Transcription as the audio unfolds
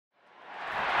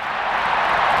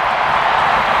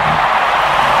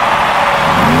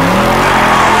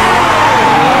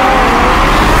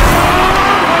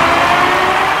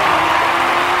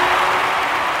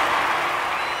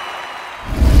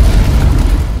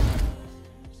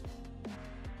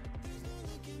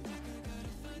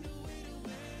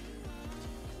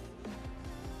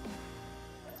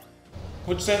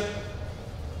What'd you say?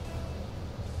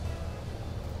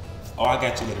 Oh, I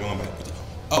got you later on back.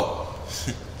 Oh,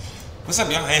 what's up,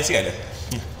 y'all? I ain't see that.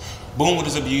 Boom, what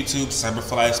is up, YouTube?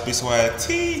 Cyberfly, Space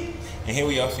T. And here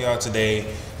we are for y'all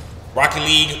today. Rocket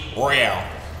League Royale.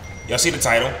 Y'all see the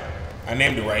title? I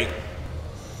named it right.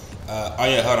 Oh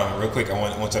yeah, hold on, real quick. I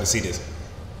want y'all to see this.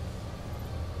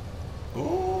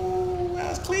 Ooh, that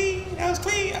was clean. That was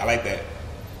clean. I like that.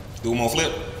 Do one more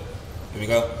flip. There we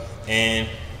go. And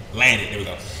land it. There we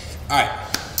go. All right.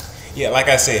 Yeah, like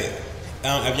I said,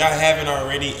 if y'all haven't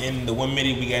already, in the 1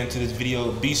 minute we got into this video,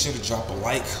 be sure to drop a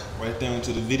like right there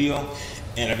into the video.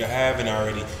 And if y'all haven't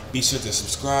already, be sure to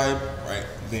subscribe right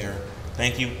there.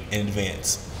 Thank you in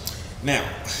advance. Now,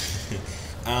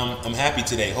 I'm happy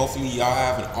today. Hopefully y'all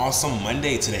have an awesome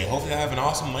Monday today. Hopefully y'all have an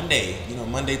awesome Monday. You know,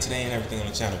 Monday today and everything on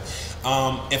the channel.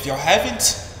 If y'all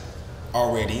haven't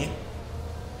already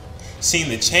seen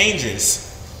the changes,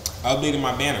 I updated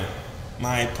my banner,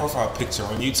 my profile picture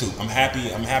on YouTube. I'm happy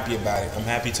about it. I'm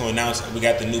happy to announce that we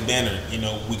got the new banner. You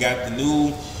know, we got the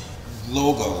new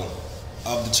logo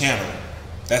of the channel.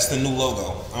 That's the new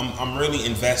logo. I'm really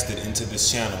invested into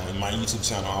this channel, in my YouTube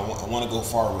channel. I want to go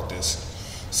far with this.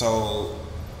 So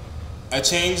I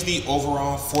changed the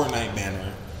overall Fortnite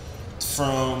banner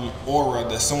from aura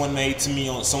that someone made me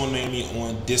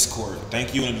on Discord.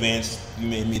 Thank you in advance. You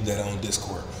made me that on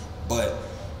Discord. But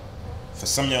for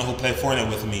some of y'all who played Fortnite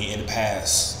with me in the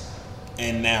past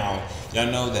and now,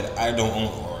 y'all know that I don't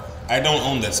own aura. I don't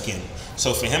own that skin.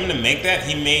 So for him to make that,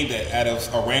 he made that out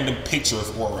of a random picture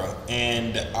of aura,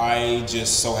 and I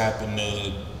just so happened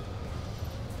to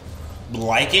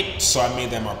like it, so I made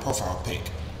that my profile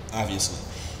pic, obviously.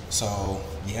 So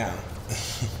yeah.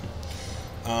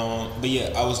 But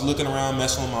yeah, I was looking around,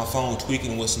 messing with my phone,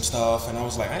 tweaking with some stuff, and I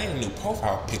was like, I need a new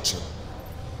profile picture.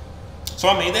 So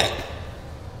I made that.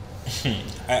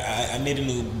 I need a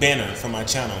new banner for my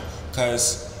channel,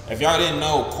 because if y'all didn't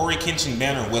know, Corey Kenshin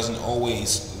banner wasn't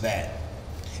always that.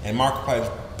 And Markiplier's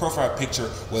profile picture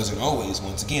wasn't always,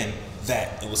 once again,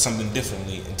 that. It was something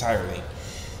differently entirely.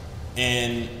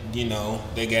 And, you know,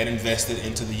 they got invested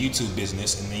into the YouTube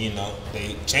business, and then, you know,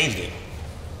 they changed it.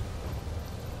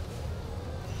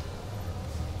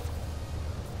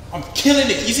 I'm killing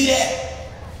it. You see that?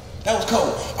 That was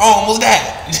cold. I almost died.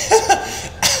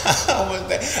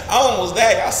 I almost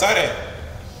died. Y'all saw that.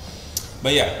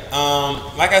 But yeah,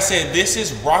 like I said, this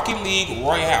is Rocket League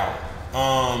Royale.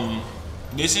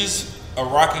 This is a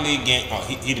Rocket League game. Oh,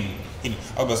 he didn't. I was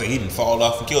about to say he didn't fall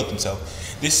off and killed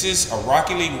himself. This is a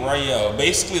Rocket League Royale.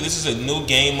 Basically, this is a new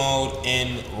game mode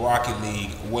in Rocket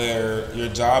League where your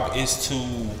job is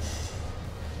to.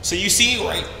 So you see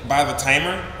right by the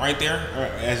timer right there,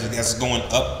 as it's going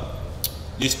up,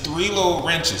 there's 3 little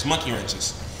wrenches, monkey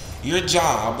wrenches. Your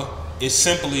job is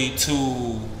simply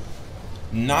to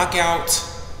knock out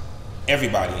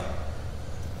everybody.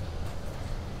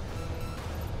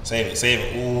 Save it, save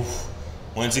it. Ooh.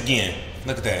 Once again,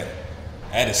 look at that.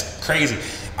 That is crazy.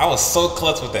 I was so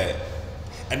clutch with that.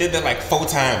 I did that like 4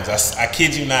 times. I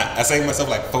kid you not. I saved myself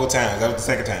like 4 times. That was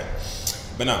the 2nd time.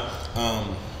 But no.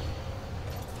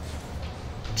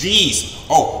 Jeez.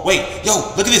 Oh, wait. Yo,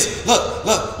 look at this. Look,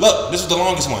 look, look. This was the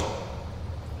longest one.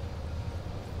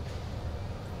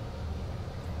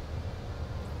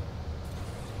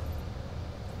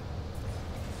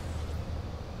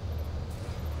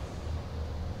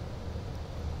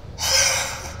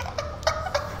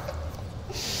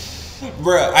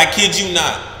 Bruh, I kid you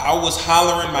not. I was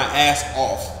hollering my ass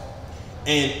off.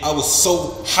 And I was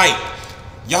so hyped.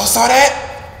 Y'all saw that?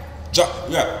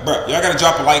 Yeah, bruh, y'all gotta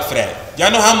drop a like for that.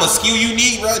 Y'all know how much skill you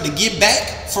need, bruh, to get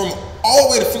back from all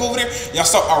the way to flip over there? Y'all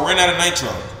saw I ran out of nitro.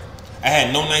 I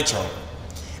had no nitro.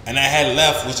 And I had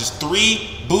left, which is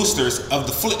 3 boosters of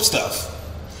the flip stuff.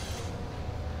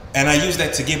 And I used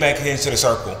that to get back into the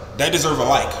circle. That deserves a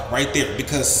like right there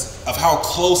because of how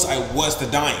close I was to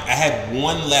dying. I had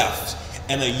 1 left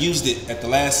and I used it at the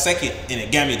last second and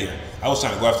it got me there. I was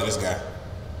trying to go after this guy.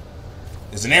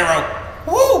 There's an arrow.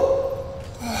 Woo!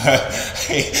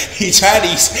 he tried to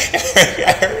use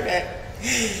I heard that.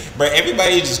 But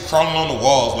everybody is just crawling on the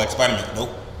walls like Spider-Man. Nope.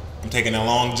 I'm taking a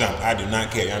long jump. I do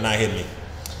not care. Y'all not hitting me.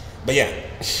 But yeah.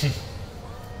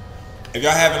 If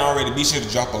y'all haven't already, be sure to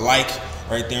drop a like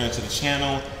right there into the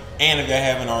channel, and if y'all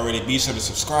haven't already, be sure to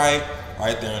subscribe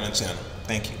right there on the channel.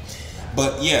 Thank you.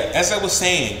 But yeah, as I was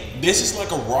saying, this is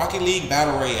like a Rocket League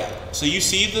Battle Royale. So you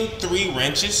see the 3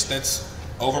 wrenches that's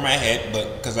over my head,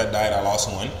 but because I died, I lost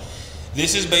 1.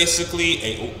 This is basically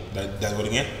a, that what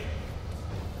again?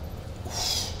 You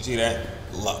see that?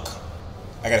 Luck.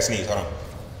 I gotta sneeze, hold on.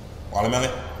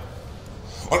 Watermelon.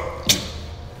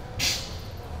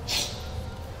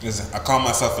 Listen, I caught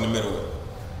myself in the middle of it.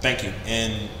 Thank you,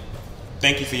 and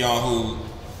thank you for y'all who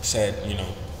said, you know,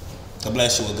 to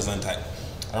bless you with Gesundheit.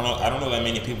 I don't know that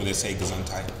many people that say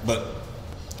Gesundheit, but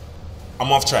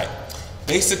I'm off track.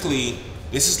 Basically,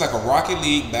 this is like a Rocket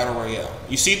League Battle Royale.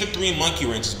 You see the 3 monkey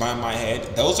wrenches by my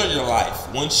head? Those are your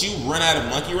life. Once you run out of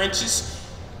monkey wrenches,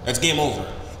 that's game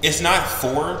over. It's not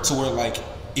 4 to where like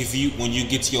when you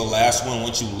get to your last one,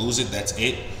 once you lose it, that's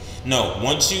it. No,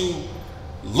 once you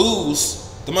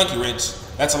lose the monkey wrench,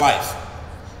 that's a life.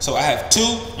 So I have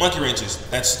 2 monkey wrenches.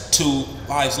 That's 2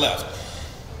 lives left.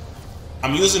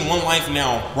 I'm using 1 life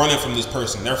now running from this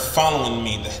person. They're following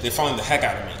me. They're following the heck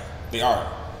out of me. They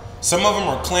are. Some of them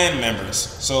are clan members,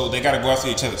 so they gotta go after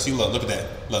each other. See, look at that.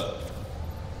 Look.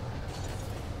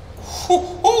 Ooh,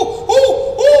 ooh,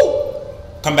 ooh, ooh.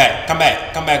 Come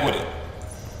back with it.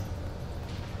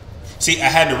 See, I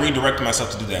had to redirect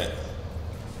myself to do that.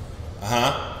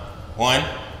 1,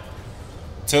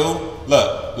 2,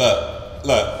 look.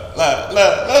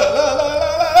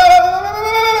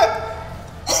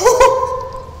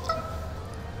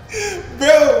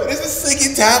 Bro, this is the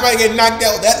second time I get knocked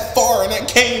out that far and I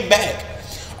came back.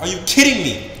 Are you kidding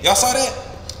me? Y'all saw that?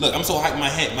 Look, I'm so hyped my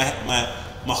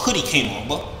hoodie came on,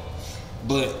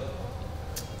 but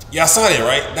y'all saw that,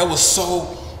 right? That was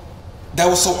so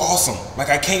awesome. Like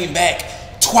I came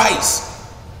back twice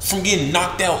from getting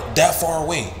knocked out that far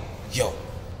away. Yo,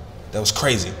 that was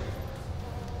crazy.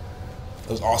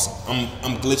 That was awesome.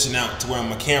 I'm glitching out to where on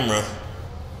my camera.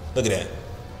 Look at that.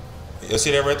 You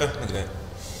see that right there? Look at that.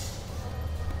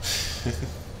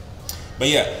 But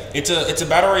yeah, it's a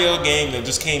battle royale game that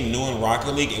just came new in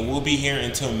Rocket League. It will be here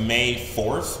until May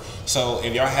 4th. So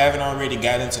if y'all haven't already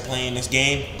got into playing this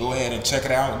game, go ahead and check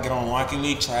it out. Get on Rocket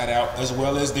League, try it out. As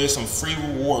well as there's some free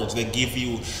rewards that give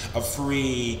you two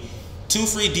free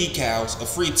decals, a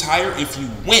free tire if you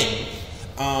win,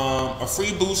 a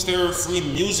free booster, free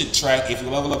music track if you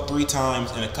level up 3 times,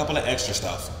 and a couple of extra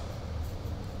stuff.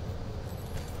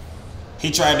 He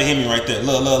tried to hit me right there.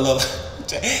 Look.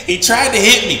 He tried to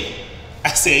hit me. I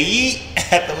said yeet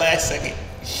at the last second,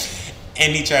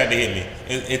 and he tried to hit me.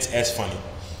 It's funny,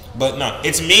 but no,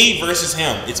 it's me versus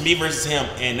him. It's me versus him,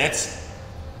 and that's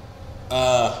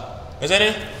is that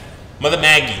it? Mother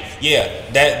Maggie. Yeah,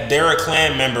 that they're a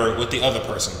clan member with the other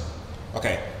person.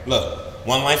 Okay, look,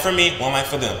 1 life for me, 1 life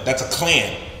for them. That's a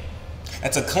clan.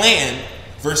 That's a clan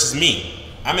versus me.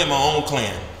 I'm in my own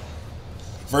clan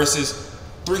versus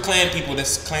 3 clan people.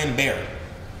 That's Clan Bear.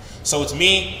 So it's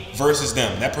me versus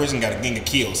them. That person got a gang of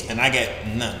kills, and I got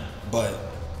none. But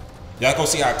y'all gonna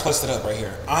see how I clustered up right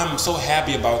here. I'm so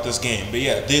happy about this game. But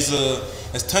yeah, there's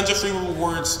tons of free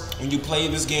rewards when you play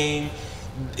this game.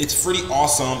 It's pretty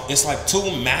awesome. It's like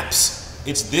 2 maps.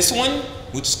 It's this one,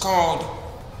 which is called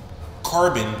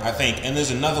Carbon, I think, and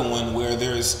there's another one where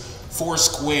there's 4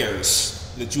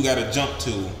 squares that you gotta jump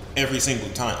to every single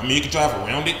time. I mean, you can drive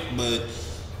around it, but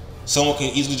someone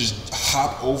can easily just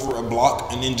hop over a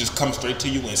block and then just come straight to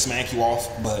you and smack you off.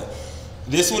 But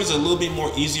this one is a little bit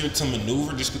more easier to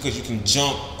maneuver just because you can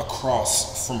jump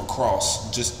from across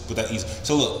just with that ease.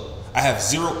 So look, I have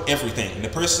 0 everything. And the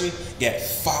person got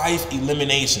 5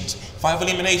 eliminations. 5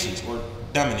 eliminations or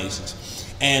dominations.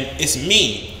 And it's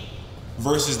me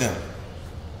versus them.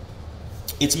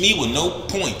 It's me with no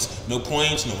points. No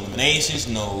points, no eliminations,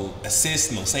 no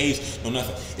assists, no saves, no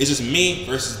nothing. It's just me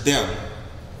versus them.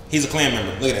 He's a clan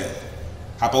member. Look at that.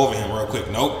 Hop over him real quick.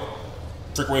 Nope.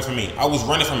 Trick away from me. I was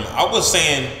running from him. I was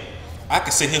saying I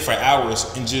could sit here for hours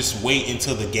and just wait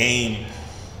until the game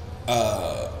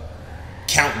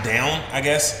count down, I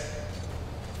guess.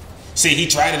 See, he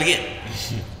tried it again.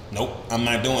 Nope, I'm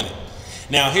not doing it.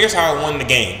 Now, here's how I won the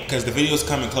game, because the video is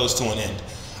coming close to an end.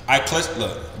 I clutched,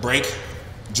 look, break,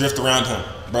 drift around him,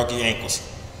 broke his ankles.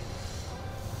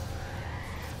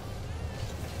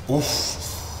 Oof.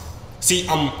 See,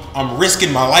 I'm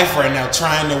risking my life right now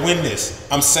trying to win this.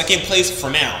 I'm 2nd place for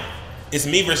now. It's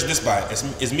me versus this guy.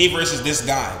 It's me versus this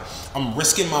guy. I'm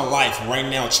risking my life right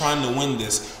now trying to win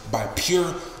this by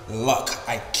pure luck.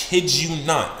 I kid you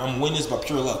not. I'm winning this by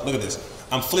pure luck. Look at this.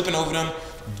 I'm flipping over them,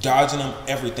 dodging them,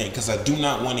 everything, because I do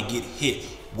not want to get hit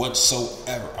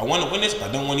whatsoever. I want to win this, but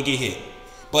I don't want to get hit.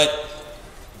 But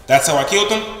that's how I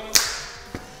killed them,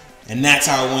 and that's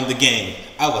how I won the game.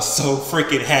 I was so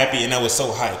freaking happy, and I was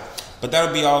so hyped. But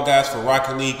that'll be all, guys, for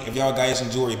Rocket League. If y'all guys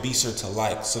enjoy, be sure to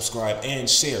like, subscribe, and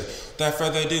share. Without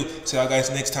further ado, see y'all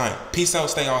guys next time. Peace out,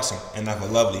 stay awesome, and have a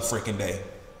lovely freaking day.